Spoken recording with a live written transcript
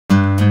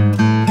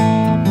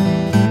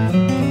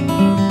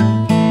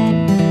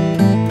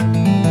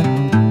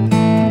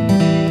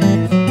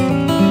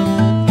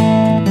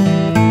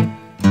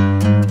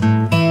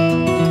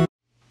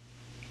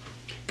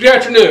Good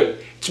afternoon.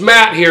 It's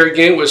Matt here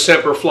again with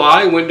Semper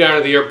Fly. Went down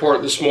to the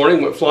airport this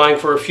morning, went flying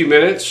for a few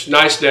minutes.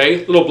 Nice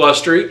day, a little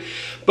blustery.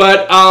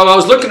 But I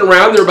was looking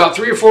around. There were about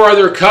 3 or 4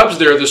 other Cubs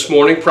there this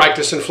morning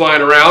practicing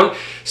flying around.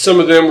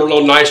 Some of them were a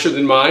little nicer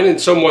than mine, and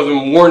some of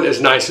them weren't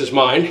as nice as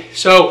mine.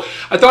 So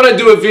I thought I'd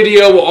do a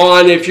video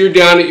on if you're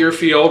down at your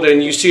field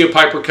and you see a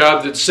Piper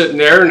Cub that's sitting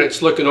there and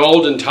it's looking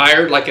old and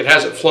tired, like it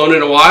hasn't flown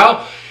in a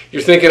while.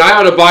 You're thinking, I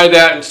ought to buy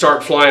that and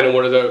start flying in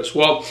one of those.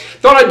 Well,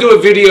 thought I'd do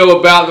a video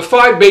about the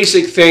 5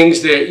 basic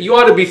things that you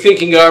ought to be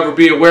thinking of or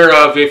be aware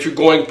of if you're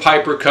going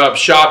Piper Cub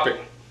shopping.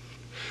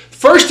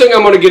 First thing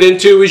I'm going to get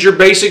into is your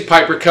basic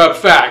Piper Cub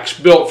facts,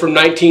 built from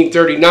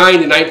 1939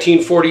 to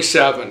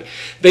 1947.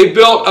 They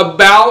built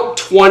about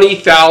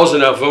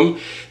 20,000 of them.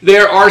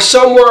 There are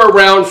somewhere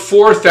around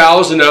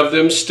 4,000 of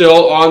them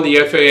still on the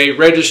FAA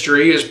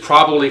registry as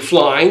probably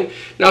flying.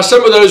 Now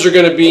some of those are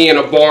going to be in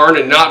a barn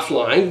and not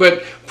flying,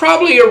 but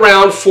probably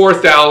around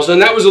 4,000.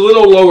 That was a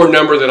little lower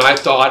number than I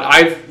thought.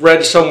 I've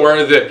read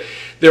somewhere that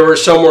there were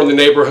somewhere in the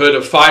neighborhood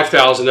of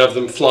 5,000 of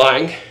them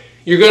flying.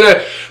 You're going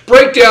to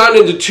break down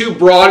into 2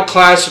 broad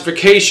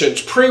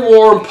classifications,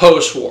 pre-war and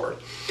post-war.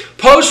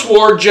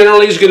 Post-war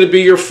generally is going to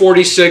be your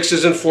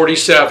 46s and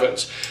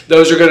 47s.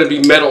 Those are going to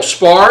be metal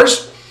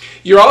spars.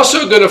 You're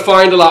also going to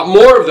find a lot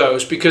more of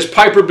those because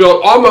Piper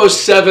built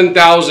almost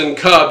 7,000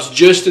 Cubs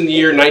just in the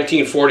year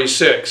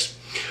 1946.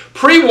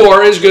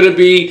 Pre-war is going to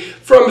be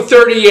from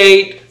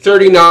 38,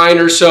 39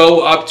 or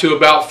so up to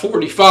about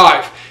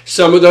 45.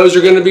 Some of those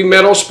are going to be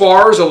metal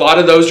spars. A lot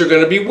of those are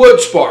going to be wood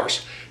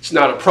spars. It's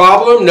not a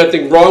problem,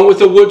 nothing wrong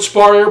with a wood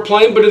spar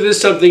airplane, but it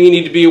is something you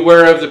need to be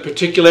aware of, the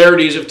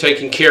particularities of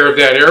taking care of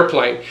that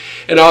airplane.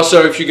 And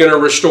also, if you're going to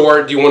restore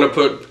it, do you want to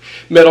put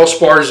metal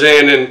spars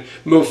in and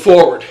move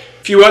forward?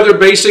 A few other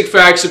basic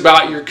facts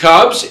about your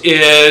Cubs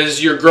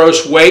is your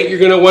gross weight you're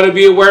going to want to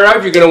be aware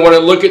of. You're going to want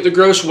to look at the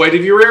gross weight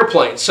of your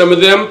airplane. Some of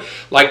them,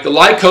 like the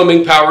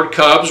Lycoming powered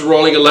Cubs, are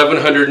only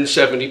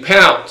 1,170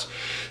 pounds.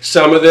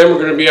 Some of them are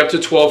going to be up to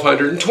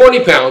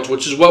 1,220 pounds,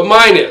 which is what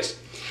mine is.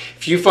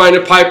 If you find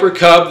a Piper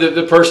Cub that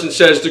the person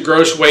says the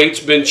gross weight's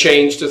been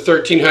changed to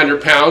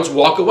 1,300 pounds,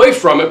 walk away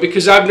from it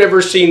because I've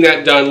never seen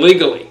that done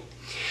legally.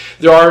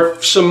 There are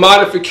some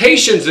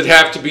modifications that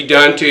have to be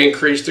done to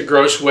increase the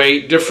gross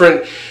weight,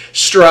 different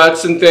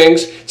struts and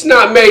things. It's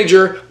not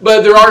major,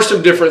 but there are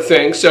some different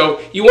things.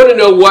 So you want to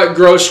know what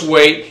gross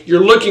weight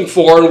you're looking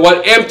for and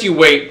what empty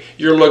weight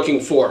you're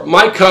looking for.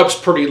 My Cub's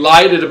pretty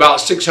light at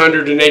about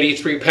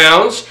 683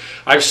 pounds.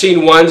 I've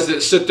seen ones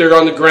that sit there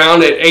on the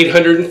ground at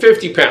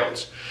 850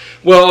 pounds.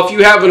 Well, if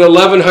you have an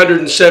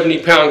 1,170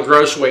 pound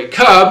gross weight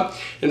Cub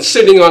and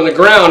sitting on the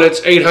ground it's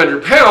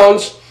 800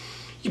 pounds,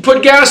 you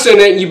put gas in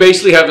it and you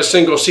basically have a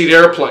single seat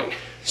airplane.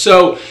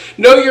 So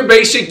know your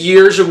basic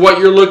years of what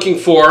you're looking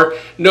for,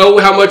 know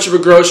how much of a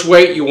gross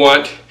weight you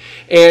want,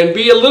 and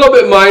be a little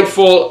bit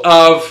mindful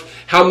of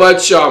how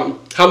much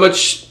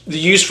the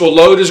useful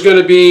load is going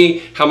to be,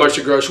 how much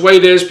the gross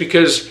weight is,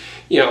 because,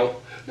 you know,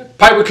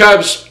 Piper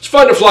Cubs, it's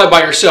fun to fly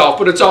by yourself,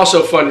 but it's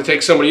also fun to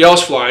take somebody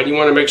else flying. You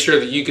want to make sure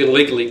that you can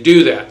legally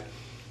do that.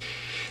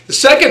 The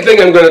second thing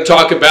I'm going to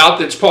talk about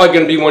that's probably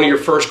going to be one of your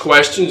first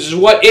questions is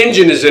what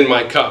engine is in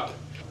my Cub.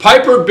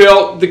 Piper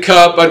built the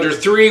Cub under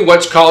 3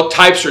 what's called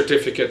type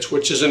certificates,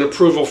 which is an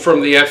approval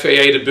from the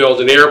FAA to build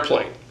an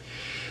airplane.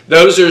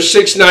 Those are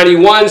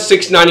 691,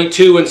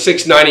 692, and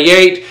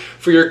 698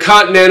 for your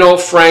Continental,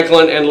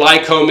 Franklin, and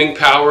Lycoming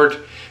powered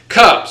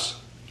Cubs.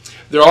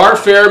 There are a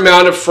fair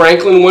amount of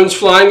Franklin ones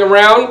flying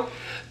around.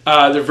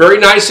 They're very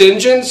nice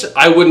engines.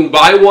 I wouldn't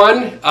buy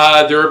one.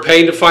 They're a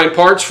pain to find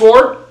parts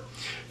for.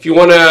 If you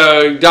want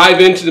to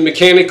dive into the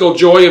mechanical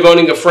joy of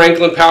owning a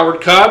Franklin powered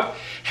Cub,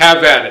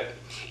 have at it.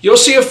 You'll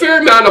see a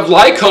fair amount of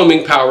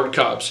Lycoming powered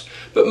Cubs,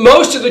 but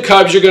most of the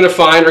Cubs you're going to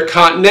find are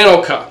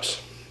Continental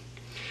Cubs.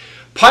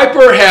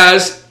 Piper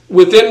has,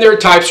 within their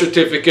type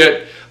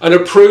certificate, an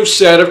approved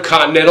set of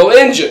Continental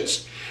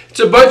engines.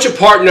 It's a bunch of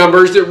part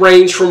numbers that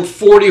range from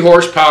 40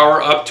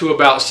 horsepower up to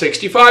about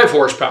 65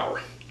 horsepower.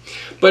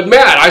 But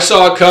Matt, I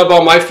saw a Cub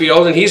on my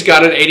field and he's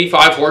got an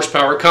 85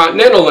 horsepower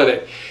Continental in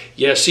it.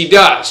 Yes, he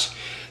does.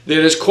 It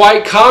is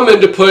quite common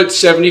to put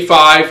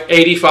 75,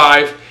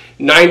 85,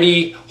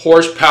 90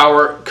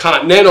 horsepower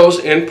Continentals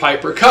in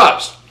Piper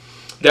Cubs.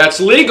 That's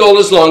legal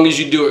as long as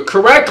you do it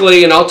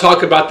correctly, and I'll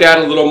talk about that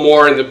a little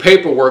more in the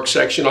paperwork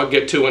section I'll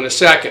get to in a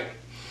second.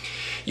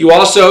 You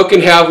also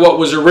can have what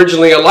was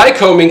originally a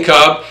Lycoming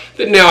Cub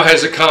that now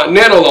has a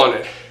Continental on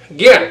it.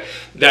 Again,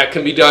 that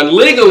can be done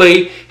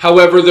legally.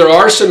 However, there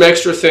are some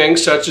extra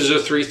things such as a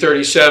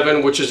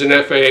 337, which is an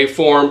FAA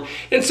form,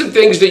 and some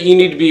things that you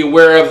need to be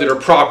aware of that are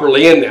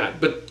properly in that.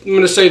 But I'm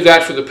going to save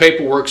that for the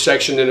paperwork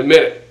section in a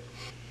minute.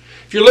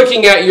 If you're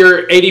looking at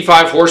your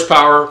 85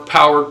 horsepower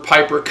powered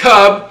Piper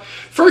Cub,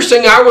 first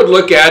thing I would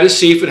look at is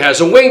see if it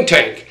has a wing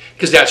tank,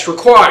 because that's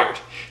required.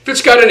 If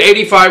it's got an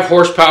 85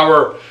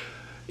 horsepower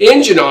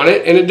engine on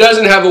it and it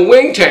doesn't have a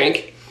wing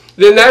tank,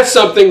 then that's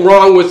something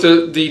wrong with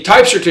the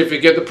type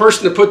certificate. The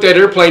person that put that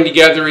airplane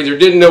together either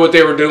didn't know what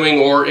they were doing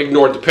or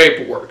ignored the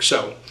paperwork.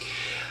 So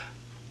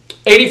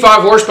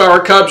 85 horsepower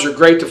Cubs are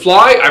great to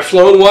fly. I've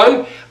flown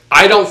one.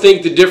 I don't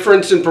think the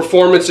difference in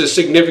performance is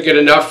significant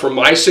enough for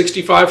my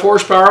 65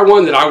 horsepower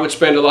one that I would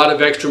spend a lot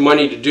of extra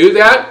money to do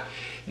that.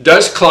 It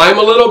does climb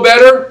a little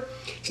better.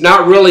 It's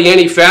not really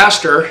any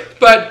faster,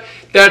 but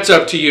that's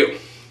up to you.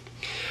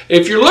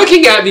 If you're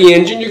looking at the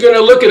engine, you're going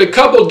to look at a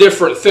couple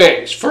different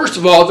things. First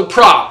of all, the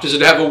prop. Does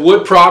it have a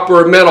wood prop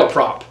or a metal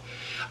prop?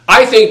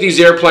 I think these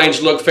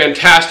airplanes look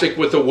fantastic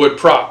with a wood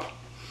prop.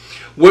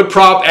 Wood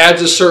prop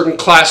adds a certain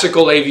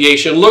classical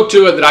aviation look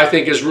to it that I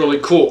think is really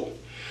cool.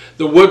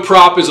 The wood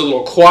prop is a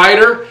little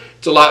quieter.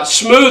 It's a lot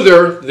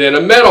smoother than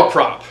a metal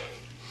prop.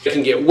 They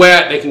can get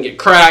wet, they can get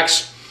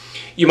cracks.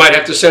 You might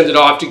have to send it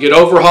off to get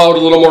overhauled a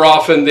little more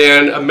often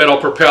than a metal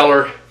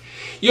propeller.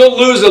 You'll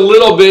lose a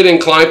little bit in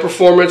climb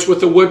performance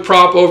with a wood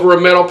prop over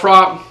a metal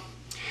prop.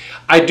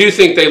 I do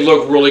think they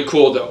look really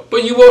cool though.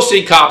 But you will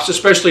see cops,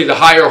 especially the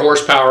higher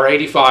horsepower,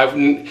 85,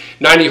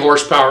 90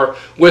 horsepower,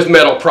 with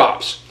metal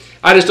props.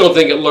 I just don't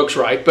think it looks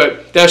right,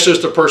 but that's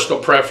just a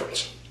personal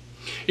preference.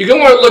 You're going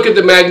to want to look at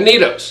the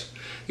magnetos.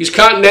 These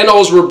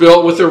Continentals were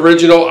built with the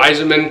original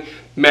Eisenman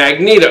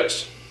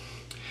magnetos.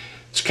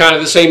 It's kind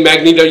of the same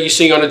magneto you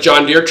see on a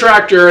John Deere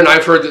tractor, and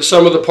I've heard that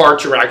some of the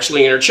parts are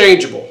actually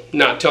interchangeable.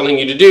 Not telling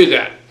you to do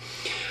that.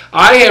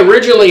 I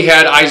originally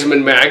had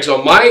Eisenman mags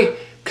on my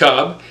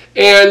Cub,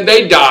 and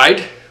they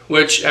died,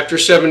 which after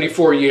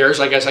 74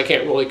 years, I guess I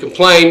can't really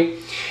complain.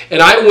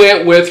 And I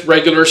went with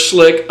regular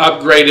slick,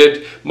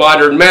 upgraded,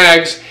 modern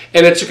mags,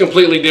 and it's a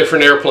completely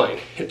different airplane.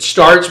 It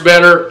starts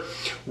better,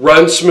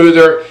 runs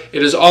smoother.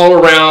 It is all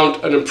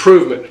around an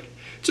improvement.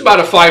 It's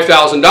about a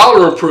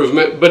 $5,000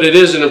 improvement, but it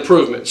is an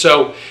improvement.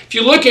 So if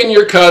you look in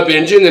your Cub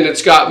engine and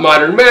it's got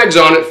modern mags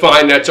on it,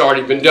 fine, that's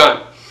already been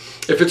done.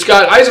 If it's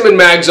got Eisenman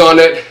mags on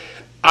it,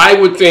 I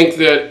would think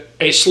that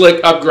a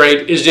slick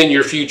upgrade is in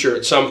your future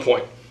at some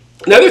point.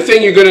 Another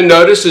thing you're going to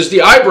notice is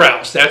the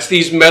eyebrows. That's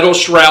these metal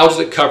shrouds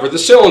that cover the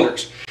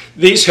cylinders.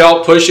 These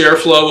help push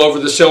airflow over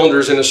the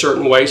cylinders in a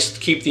certain way to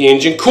keep the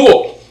engine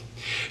cool.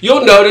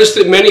 You'll notice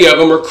that many of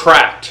them are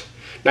cracked.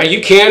 Now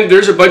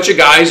there's a bunch of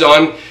guys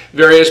on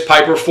various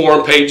Piper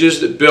forum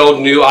pages that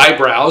build new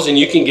eyebrows, and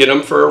you can get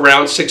them for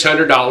around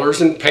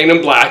 $600 and paint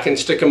them black and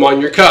stick them on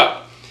your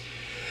Cub.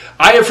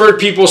 I have heard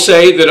people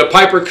say that a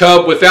Piper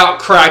Cub without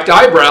cracked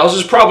eyebrows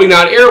is probably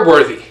not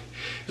airworthy.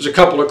 There's a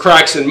couple of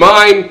cracks in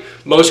mine.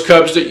 Most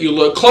Cubs that you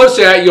look close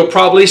at, you'll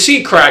probably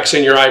see cracks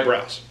in your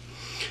eyebrows.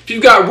 If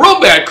you've got real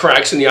bad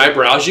cracks in the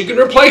eyebrows, you can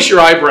replace your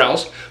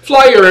eyebrows,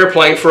 fly your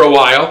airplane for a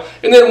while,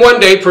 and then one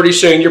day, pretty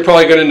soon, you're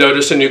probably going to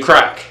notice a new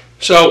crack.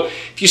 So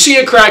if you see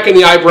a crack in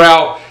the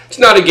eyebrow, it's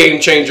not a game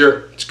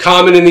changer. It's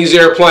common in these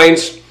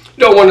airplanes. You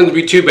don't want them to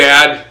be too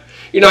bad.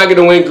 You're not going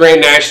to win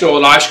Grand National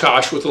at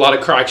Oshkosh with a lot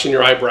of cracks in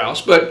your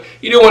eyebrows, but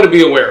you do want to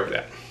be aware of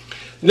that.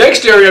 The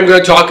next area I'm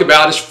going to talk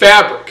about is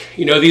fabric.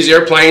 You know, these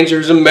airplanes,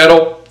 there's a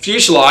metal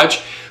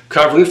fuselage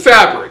covered in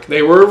fabric.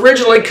 They were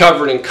originally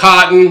covered in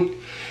cotton.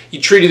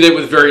 You treated it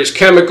with various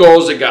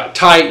chemicals. It got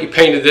tight. You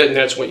painted it, and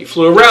that's what you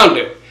flew around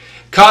in.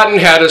 Cotton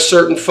had a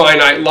certain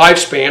finite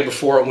lifespan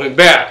before it went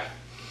bad.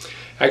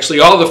 Actually,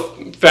 all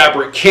the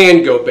fabric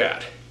can go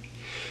bad.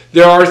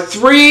 There are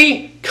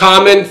three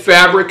common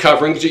fabric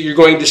coverings that you're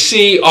going to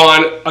see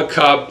on a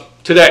Cub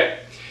today: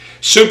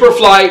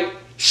 Superflight,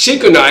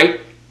 Seconite,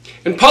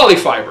 and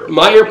Polyfiber.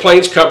 My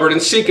airplane's covered in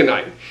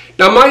Seconite.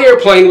 Now, my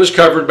airplane was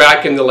covered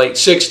back in the late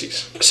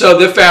 60s, so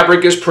the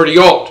fabric is pretty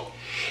old.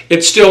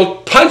 It still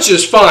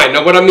punches fine.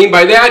 Now, what I mean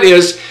by that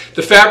is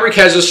the fabric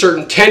has a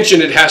certain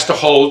tension it has to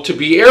hold to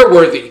be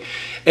airworthy.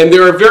 And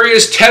there are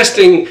various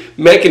testing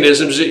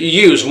mechanisms that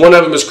you use. One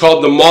of them is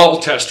called the MAL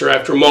tester,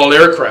 after MAL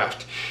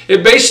aircraft.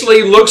 It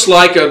basically looks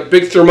like a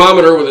big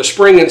thermometer with a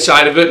spring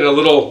inside of it and a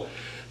little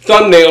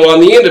thumbnail on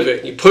the end of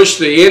it. You push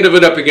the end of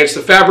it up against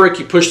the fabric,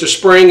 you push the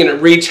spring, and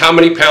it reads how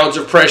many pounds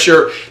of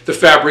pressure the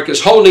fabric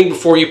is holding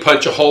before you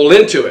punch a hole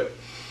into it.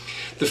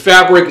 The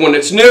fabric, when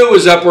it's new,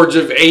 is upwards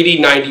of 80,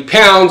 90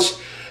 pounds,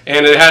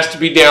 and it has to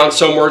be down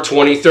somewhere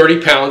 20,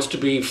 30 pounds to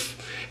be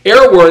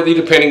airworthy,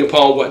 depending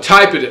upon what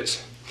type it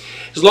is.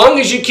 As long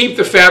as you keep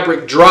the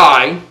fabric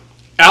dry,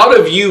 out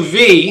of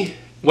UV,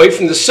 away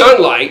from the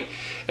sunlight,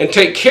 and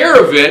take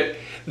care of it,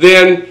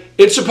 then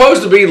it's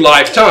supposed to be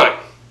lifetime.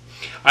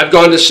 I've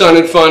gone to Sun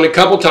and Fun a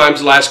couple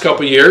times the last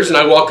couple years, and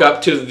I walk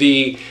up to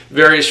the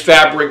various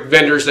fabric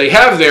vendors they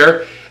have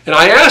there, and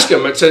I ask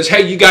them, it says,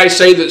 hey, you guys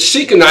say that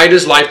Seconite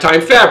is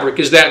lifetime fabric.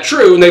 Is that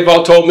true? And they've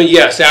all told me,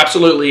 yes,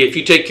 absolutely. If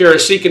you take care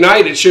of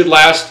Seconite, it should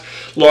last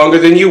longer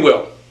than you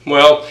will.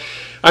 Well,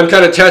 I'm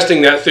kind of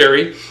testing that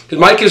theory.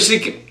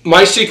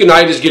 My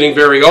Seconite is getting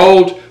very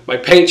old, my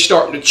paint's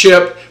starting to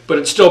chip, but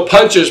it still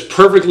punches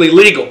perfectly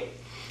legal.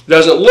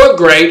 Doesn't look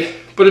great,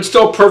 but it's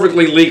still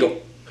perfectly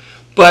legal.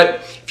 But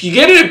if you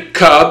get a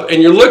Cub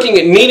and you're looking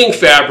at needing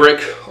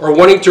fabric or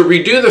wanting to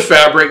redo the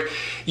fabric,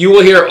 you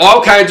will hear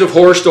all kinds of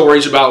horror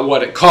stories about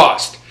what it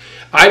costs.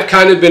 I've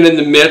kind of been in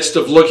the midst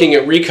of looking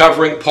at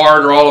recovering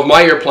part or all of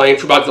my airplane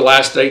for about the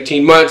last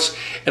 18 months,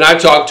 and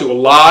I've talked to a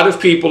lot of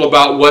people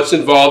about what's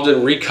involved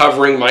in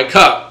recovering my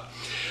Cub.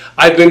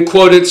 I've been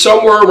quoted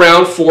somewhere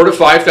around $4,000 to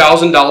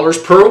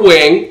 $5,000 per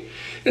wing,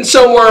 and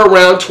somewhere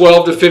around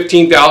 $12,000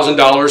 to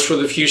 $15,000 for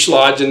the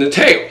fuselage and the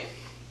tail.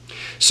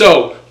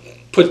 So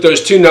put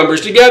those two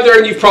numbers together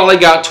and you've probably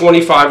got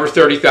 $25,000 or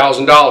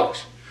 $30,000.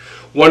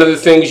 One of the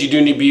things you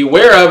do need to be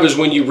aware of is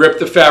when you rip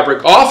the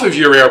fabric off of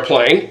your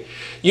airplane,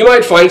 you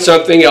might find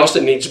something else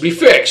that needs to be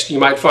fixed. You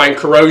might find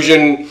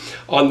corrosion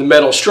on the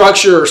metal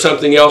structure or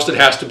something else that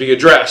has to be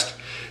addressed.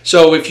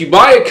 So if you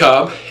buy a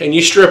Cub and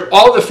you strip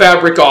all the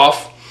fabric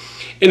off,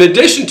 in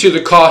addition to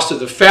the cost of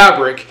the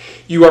fabric,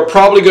 you are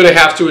probably going to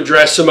have to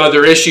address some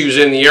other issues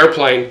in the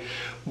airplane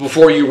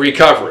before you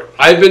recover it.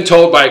 I've been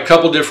told by a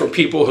couple different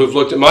people who've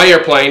looked at my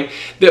airplane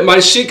that my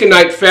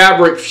Seconite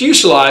fabric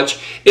fuselage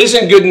is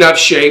in good enough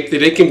shape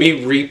that it can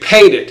be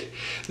repainted.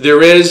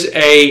 There is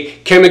a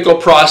chemical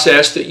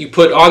process that you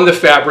put on the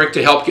fabric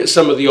to help get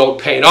some of the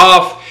old paint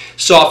off,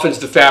 softens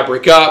the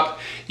fabric up.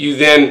 You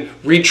then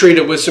retreat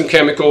it with some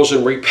chemicals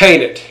and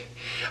repaint it.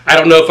 I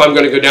don't know if I'm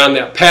going to go down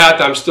that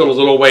path. I'm still a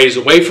little ways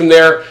away from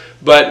there,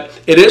 but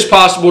it is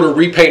possible to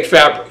repaint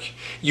fabric.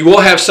 You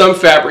will have some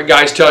fabric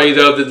guys tell you,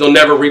 though, that they'll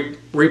never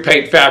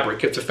repaint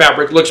fabric. If the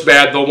fabric looks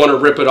bad, they'll want to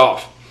rip it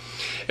off.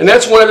 And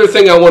that's one other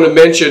thing I want to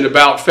mention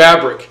about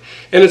fabric.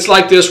 And it's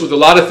like this with a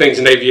lot of things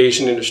in the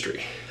aviation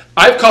industry.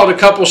 I've called a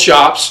couple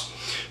shops,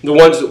 the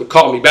ones that would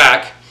call me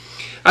back.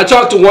 I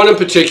talked to one in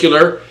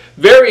particular,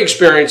 very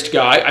experienced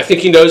guy. I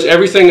think he knows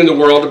everything in the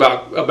world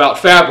about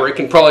fabric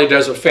and probably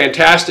does a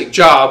fantastic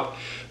job.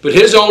 But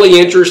his only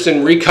interest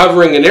in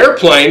recovering an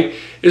airplane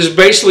is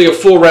basically a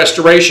full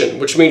restoration,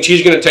 which means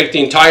he's going to take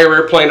the entire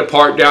airplane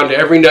apart down to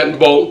every nut and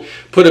bolt,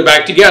 put it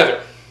back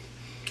together.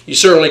 You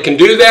certainly can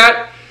do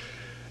that.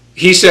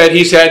 He said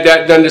he's had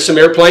that done to some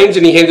airplanes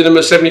and he handed him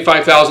a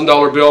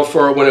 $75,000 bill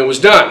for it when it was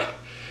done.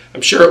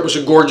 I'm sure it was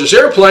a gorgeous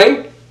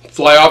airplane.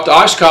 Fly off to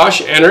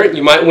Oshkosh, enter it,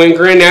 you might win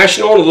Grand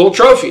National and a little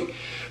trophy.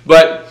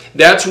 But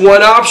that's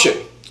one option.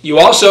 You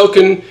also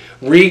can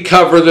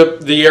recover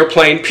the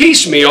airplane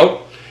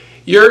piecemeal.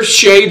 Your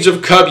shades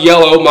of Cub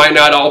yellow might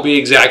not all be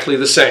exactly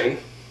the same,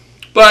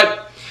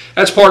 but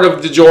that's part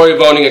of the joy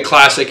of owning a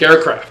classic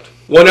aircraft.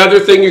 One other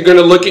thing you're going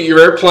to look at your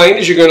airplane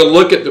is you're going to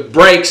look at the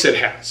brakes it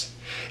has.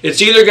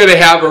 It's either going to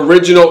have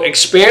original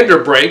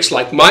expander brakes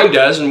like mine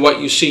does and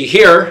what you see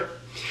here.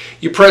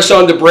 You press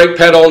on the brake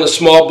pedal and a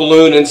small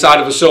balloon inside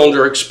of a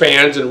cylinder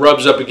expands and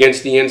rubs up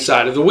against the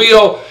inside of the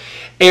wheel.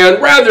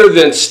 And rather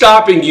than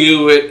stopping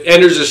you, it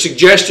enters a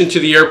suggestion to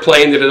the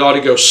airplane that it ought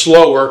to go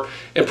slower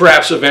and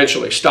perhaps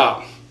eventually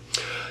stop.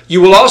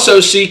 You will also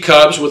see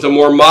Cubs with a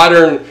more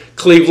modern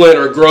Cleveland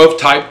or Grove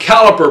type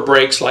caliper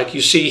brakes like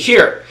you see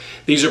here.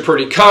 These are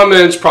pretty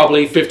common. It's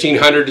probably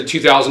 $1,500 to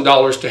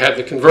 $2,000 to have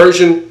the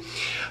conversion.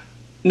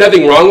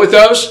 Nothing wrong with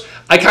those.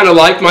 I kind of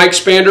like my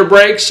expander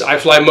brakes. I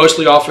fly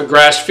mostly off a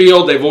grass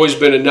field. They've always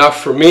been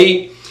enough for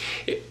me.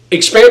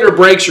 Expander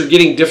brakes are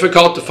getting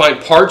difficult to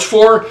find parts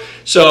for,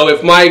 so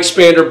if my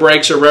expander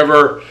brakes are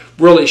ever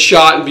really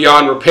shot and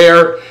beyond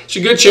repair, it's a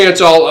good chance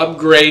I'll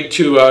upgrade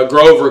to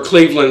Grove or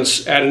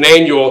Cleveland's at an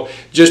annual,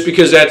 just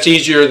because that's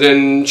easier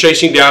than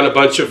chasing down a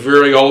bunch of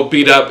very old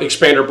beat up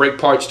expander brake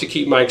parts to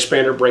keep my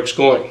expander brakes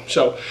going.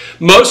 So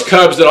most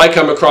Cubs that I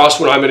come across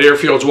when I'm at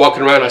airfields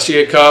walking around, I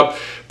see a Cub,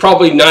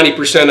 probably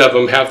 90% of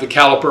them have the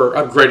caliper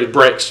upgraded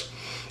brakes.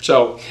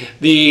 So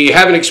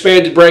having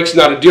expanded brakes is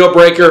not a deal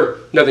breaker,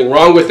 nothing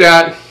wrong with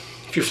that.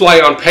 If you fly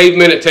on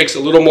pavement, it takes a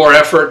little more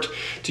effort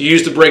to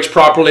use the brakes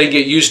properly,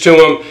 get used to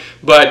them.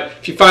 But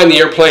if you find the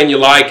airplane you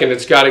like and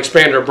it's got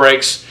expander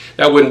brakes,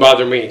 that wouldn't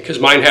bother me because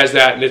mine has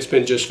that and it's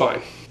been just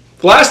fine.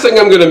 The last thing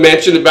I'm going to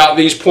mention about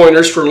these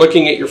pointers for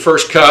looking at your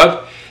first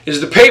Cub is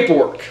the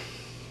paperwork.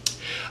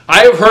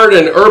 I have heard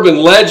an urban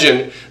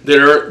legend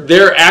that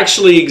there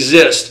actually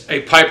exists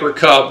a Piper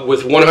Cub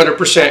with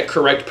 100%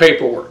 correct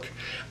paperwork.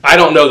 I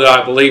don't know that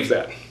I believe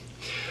that.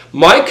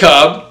 My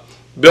Cub,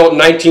 built in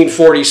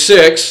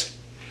 1946,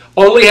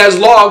 only has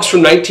logs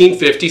from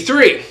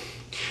 1953.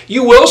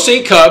 You will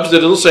see Cubs that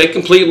it'll say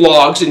complete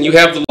logs and you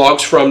have the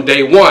logs from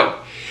day one.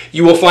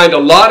 You will find a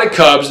lot of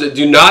Cubs that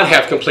do not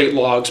have complete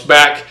logs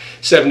back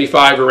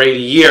 75 or 80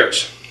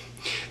 years.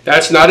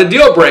 That's not a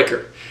deal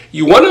breaker.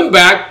 You want them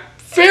back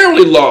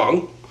fairly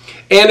long,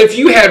 and if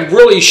you had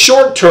really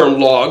short-term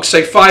logs,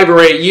 say 5 or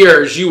 8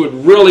 years, you would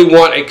really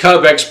want a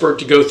Cub expert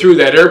to go through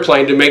that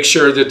airplane to make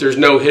sure that there's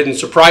no hidden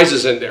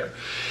surprises in there.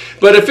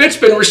 But if it's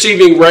been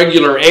receiving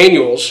regular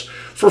annuals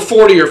for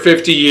 40 or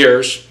 50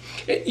 years,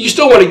 you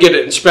still want to get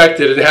it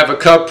inspected and have a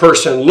Cub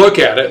person look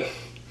at it.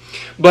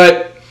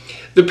 But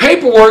the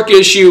paperwork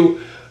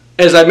issue,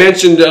 as I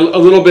mentioned a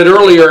little bit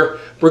earlier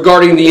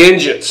regarding the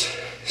engines.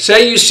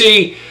 Say you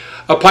see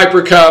a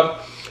Piper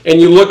Cub and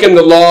you look in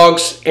the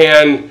logs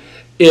and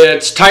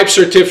its type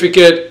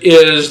certificate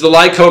is the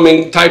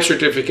Lycoming type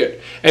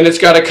certificate and it's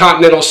got a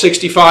Continental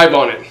 65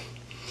 on it.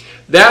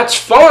 That's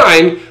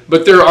fine,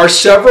 but there are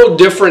several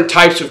different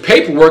types of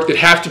paperwork that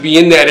have to be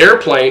in that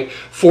airplane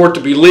for it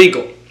to be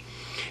legal.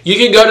 You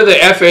can go to the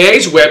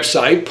FAA's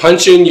website,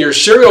 punch in your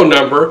serial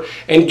number,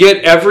 and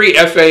get every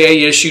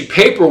FAA issued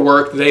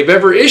paperwork they've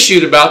ever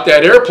issued about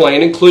that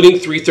airplane, including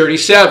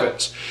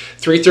 337s.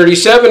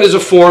 337 is a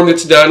form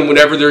that's done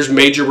whenever there's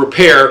major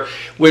repair,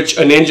 which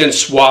an engine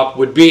swap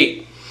would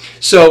be.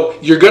 So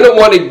you're going to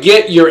want to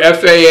get your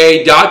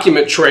FAA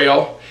document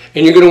trail,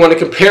 and you're going to want to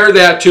compare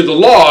that to the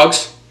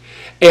logs.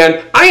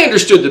 And I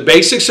understood the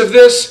basics of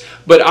this,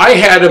 but I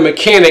had a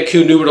mechanic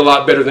who knew it a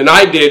lot better than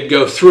I did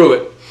go through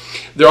it.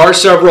 There are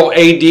several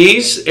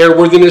ADs,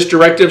 airworthiness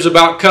directives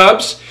about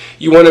Cubs.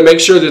 You want to make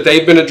sure that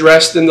they've been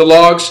addressed in the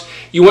logs.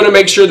 You want to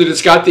make sure that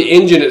it's got the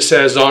engine it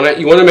says on it.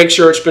 You want to make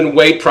sure it's been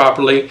weighed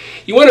properly.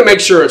 You want to make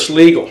sure it's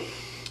legal.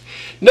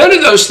 None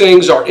of those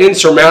things are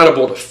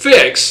insurmountable to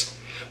fix,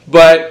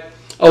 but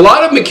a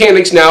lot of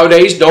mechanics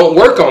nowadays don't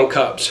work on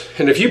Cubs.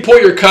 And if you pull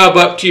your Cub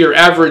up to your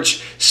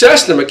average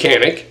Cessna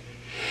mechanic,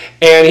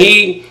 and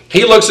he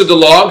looks at the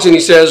logs and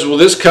he says, well,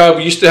 this Cub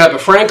used to have a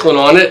Franklin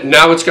on it, and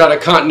now it's got a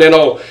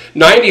Continental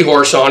 90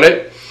 horse on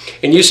it,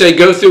 and you say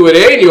go through an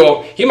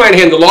annual, he might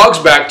hand the logs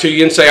back to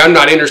you and say, I'm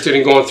not interested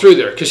in going through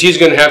there, because he's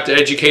going to have to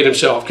educate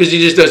himself, because he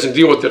just doesn't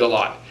deal with it a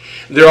lot.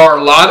 There are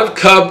a lot of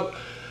Cub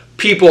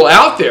people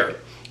out there.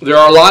 There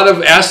are a lot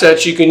of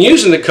assets you can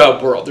use in the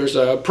Cub world. There's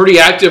a pretty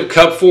active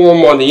Cub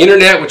forum on the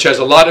internet, which has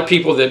a lot of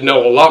people that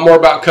know a lot more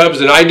about Cubs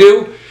than I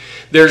do.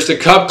 There's the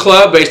Cub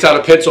Club based out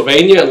of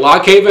Pennsylvania in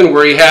Lock Haven,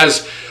 where he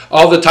has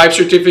all the type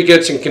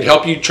certificates and can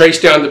help you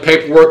trace down the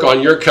paperwork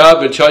on your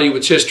Cub and tell you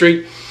its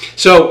history.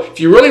 So if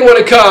you really want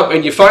a Cub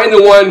and you find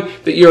the one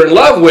that you're in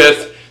love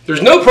with,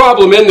 there's no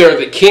problem in there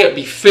that can't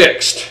be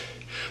fixed.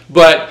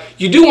 But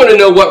you do want to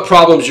know what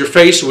problems you're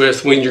faced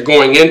with when you're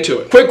going into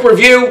it. Quick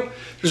review,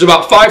 there's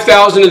about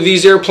 5,000 of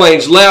these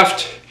airplanes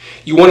left.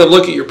 You want to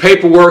look at your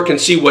paperwork and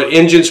see what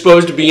engine's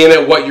supposed to be in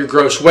it, what your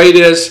gross weight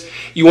is.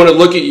 You want to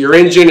look at your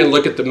engine and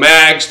look at the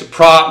mags, the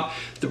prop,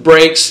 the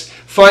brakes,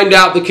 find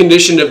out the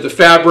condition of the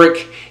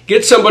fabric,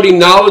 get somebody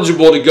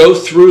knowledgeable to go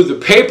through the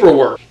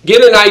paperwork,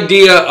 get an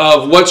idea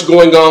of what's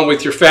going on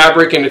with your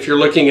fabric and if you're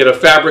looking at a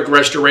fabric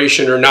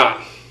restoration or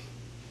not.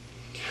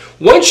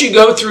 Once you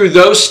go through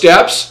those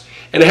steps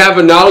and have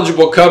a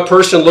knowledgeable Cub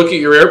person look at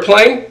your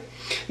airplane,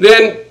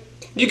 then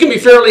you can be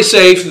fairly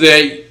safe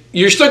that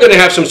you're still going to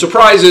have some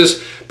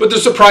surprises, but the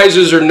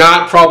surprises are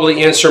not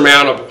probably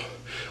insurmountable.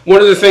 One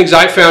of the things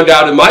I found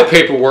out in my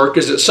paperwork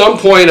is at some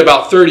point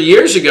about 30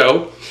 years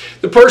ago,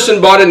 the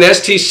person bought an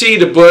STC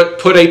to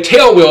put a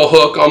tailwheel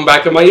hook on the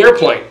back of my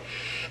airplane,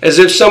 as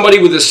if somebody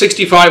with a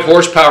 65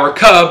 horsepower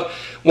Cub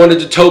wanted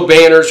to tow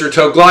banners or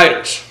tow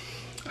gliders.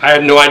 I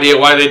have no idea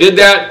why they did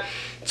that.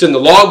 It's in the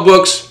log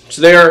books, it's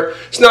there.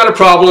 It's not a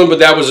problem, but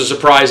that was a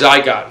surprise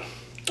I got.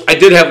 I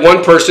did have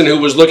one person who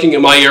was looking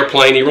at my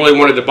airplane. He really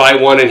wanted to buy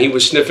one, and he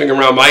was sniffing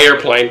around my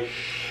airplane.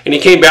 And he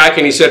came back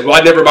and he said, well,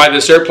 I'd never buy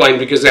this airplane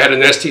because they had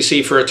an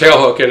STC for a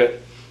tailhook in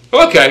it.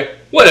 Okay,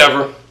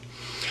 whatever.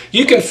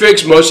 You can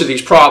fix most of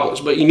these problems,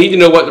 but you need to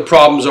know what the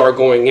problems are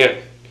going in.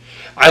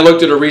 I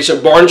looked at a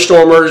recent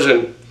Barnstormers,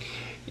 and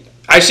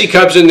I see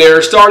Cubs in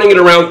there starting at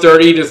around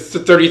 30 to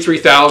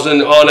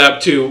 33,000 on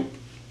up to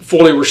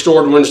fully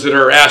restored ones that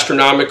are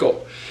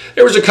astronomical.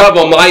 There was a Cub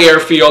on my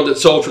airfield that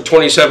sold for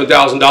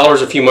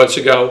 $27,000 a few months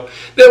ago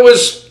that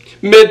was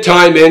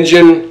mid-time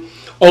engine,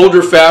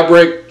 older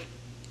fabric,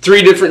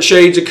 3 different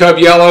shades of Cub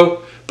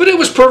yellow, but it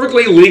was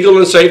perfectly legal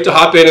and safe to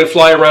hop in and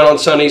fly around on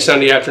sunny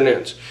Sunday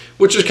afternoons,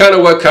 which is kind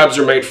of what Cubs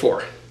are made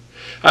for.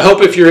 I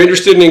hope if you're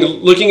interested in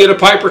looking at a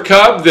Piper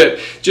Cub that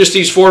just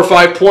these 4 or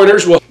 5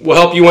 pointers will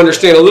help you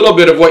understand a little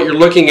bit of what you're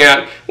looking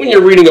at when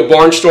you're reading a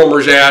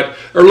Barnstormers ad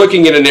or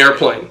looking at an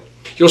airplane.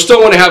 You'll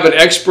still want to have an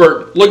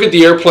expert look at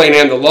the airplane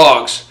and the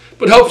logs,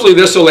 but hopefully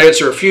this will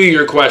answer a few of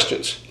your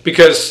questions,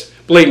 because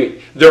believe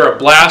me, they're a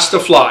blast to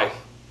fly.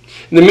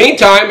 In the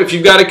meantime, if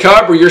you've got a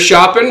Cub or you're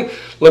shopping,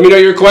 let me know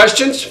your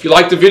questions. If you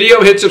like the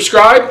video, hit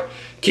subscribe.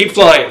 Keep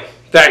flying.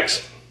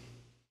 Thanks.